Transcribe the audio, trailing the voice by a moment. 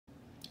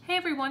Hey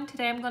everyone,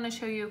 today I'm going to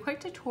show you a quick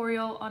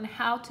tutorial on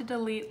how to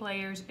delete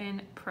layers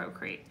in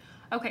Procreate.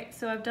 Okay,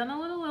 so I've done a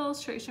little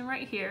illustration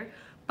right here,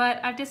 but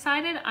I've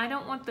decided I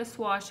don't want the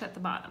swash at the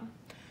bottom.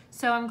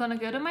 So I'm going to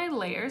go to my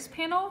layers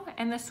panel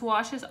and the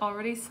swash is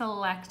already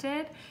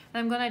selected. And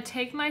I'm going to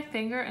take my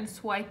finger and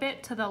swipe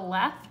it to the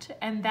left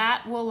and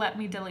that will let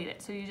me delete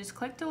it. So you just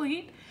click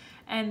delete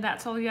and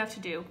that's all you have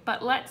to do.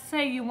 But let's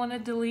say you want to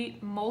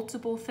delete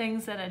multiple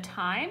things at a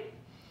time.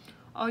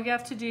 All you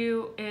have to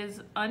do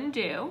is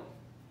undo.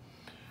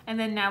 And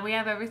then now we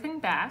have everything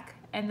back,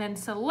 and then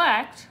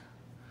select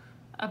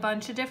a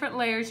bunch of different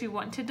layers you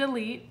want to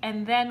delete,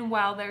 and then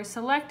while they're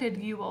selected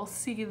you will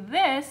see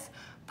this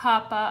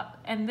pop up,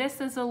 and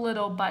this is a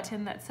little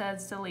button that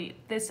says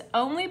delete. This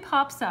only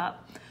pops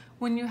up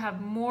when you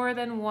have more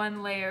than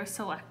one layer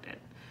selected.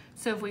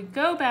 So if we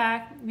go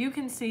back, you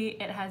can see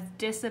it has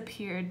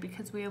disappeared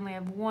because we only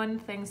have one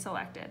thing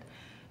selected.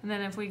 And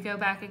then if we go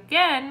back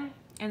again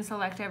and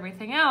select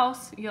everything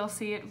else, you'll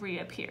see it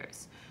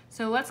reappears.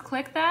 So let's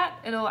click that.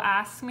 It'll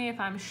ask me if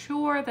I'm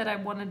sure that I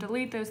want to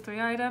delete those 3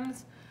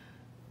 items.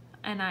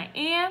 And I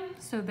am,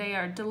 so they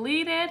are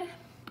deleted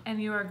and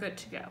you are good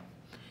to go.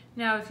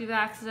 Now if you've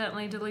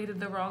accidentally deleted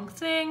the wrong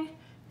thing,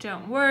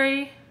 don't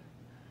worry.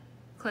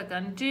 Click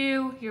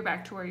undo, you're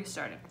back to where you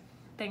started.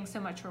 Thanks so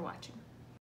much for watching.